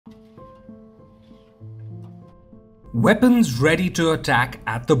Weapons ready to attack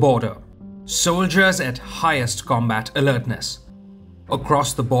at the border. Soldiers at highest combat alertness.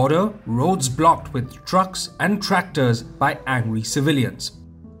 Across the border, roads blocked with trucks and tractors by angry civilians.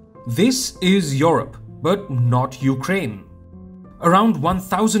 This is Europe, but not Ukraine. Around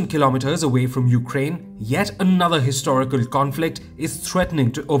 1,000 kilometers away from Ukraine, yet another historical conflict is threatening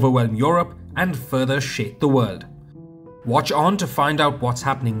to overwhelm Europe and further shake the world. Watch on to find out what's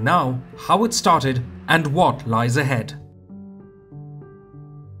happening now, how it started, and what lies ahead.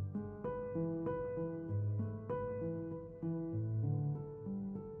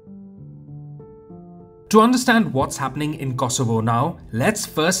 To understand what's happening in Kosovo now, let's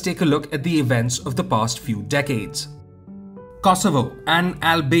first take a look at the events of the past few decades. Kosovo, an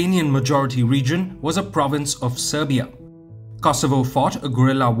Albanian majority region, was a province of Serbia. Kosovo fought a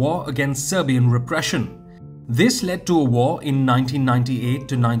guerrilla war against Serbian repression. This led to a war in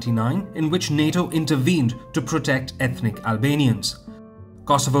 1998-99 in which NATO intervened to protect ethnic Albanians.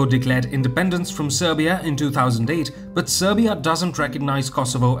 Kosovo declared independence from Serbia in 2008, but Serbia doesn't recognize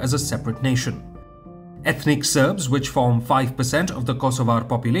Kosovo as a separate nation. Ethnic Serbs, which form 5% of the Kosovar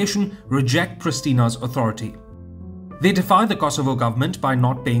population, reject Pristina's authority. They defy the Kosovo government by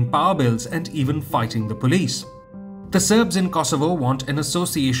not paying power bills and even fighting the police. The Serbs in Kosovo want an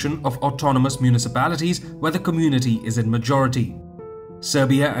association of autonomous municipalities where the community is in majority.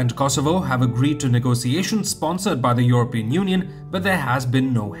 Serbia and Kosovo have agreed to negotiations sponsored by the European Union, but there has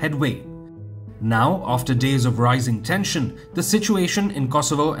been no headway. Now, after days of rising tension, the situation in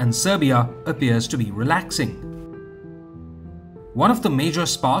Kosovo and Serbia appears to be relaxing. One of the major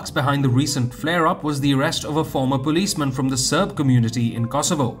sparks behind the recent flare-up was the arrest of a former policeman from the Serb community in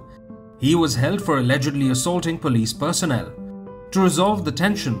Kosovo. He was held for allegedly assaulting police personnel. To resolve the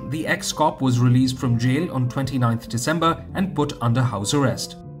tension, the ex-cop was released from jail on 29th December and put under house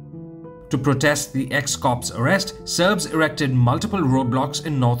arrest. To protest the ex-cop's arrest, Serbs erected multiple roadblocks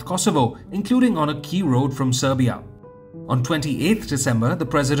in North Kosovo, including on a key road from Serbia. On 28th December, the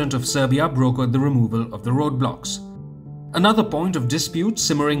president of Serbia brokered the removal of the roadblocks. Another point of dispute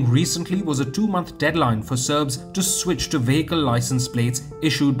simmering recently was a 2-month deadline for Serbs to switch to vehicle license plates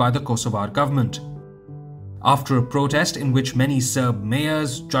issued by the Kosovar government. After a protest in which many Serb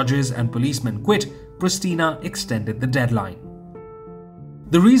mayors, judges and policemen quit, Pristina extended the deadline.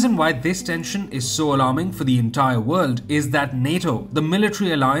 The reason why this tension is so alarming for the entire world is that NATO, the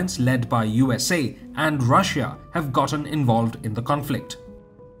military alliance led by USA, and Russia have gotten involved in the conflict.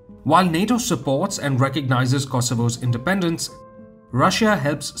 While NATO supports and recognizes Kosovo's independence, Russia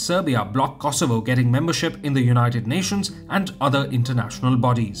helps Serbia block Kosovo getting membership in the United Nations and other international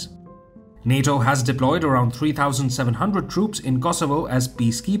bodies. NATO has deployed around 3,700 troops in Kosovo as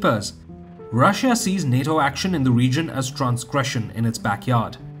peacekeepers. Russia sees NATO action in the region as transgression in its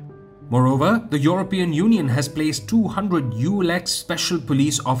backyard. Moreover, the European Union has placed 200 EULEX special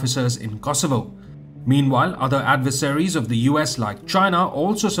police officers in Kosovo. Meanwhile, other adversaries of the US like China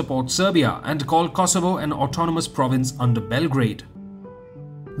also support Serbia and call Kosovo an autonomous province under Belgrade.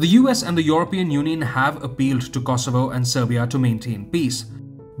 The US and the European Union have appealed to Kosovo and Serbia to maintain peace.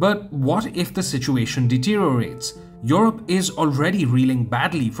 But what if the situation deteriorates? Europe is already reeling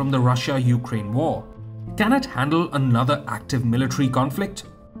badly from the Russia-Ukraine war. Can it handle another active military conflict?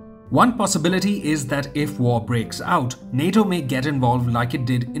 One possibility is that if war breaks out, NATO may get involved like it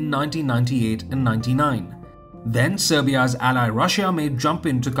did in 1998 and 99. Then Serbia's ally Russia may jump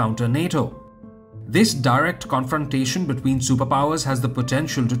in to counter NATO. This direct confrontation between superpowers has the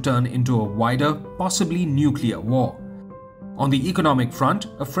potential to turn into a wider, possibly nuclear war. On the economic front,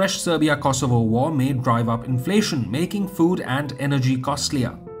 a fresh Serbia-Kosovo war may drive up inflation, making food and energy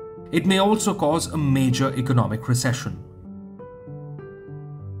costlier. It may also cause a major economic recession.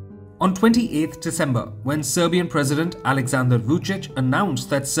 On 28th December, when Serbian President Aleksandar Vučić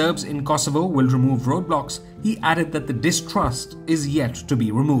announced that Serbs in Kosovo will remove roadblocks, he added that the distrust is yet to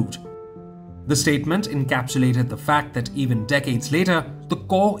be removed. The statement encapsulated the fact that even decades later, the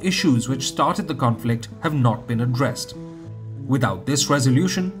core issues which started the conflict have not been addressed. Without this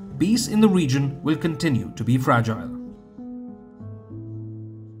resolution, peace in the region will continue to be fragile.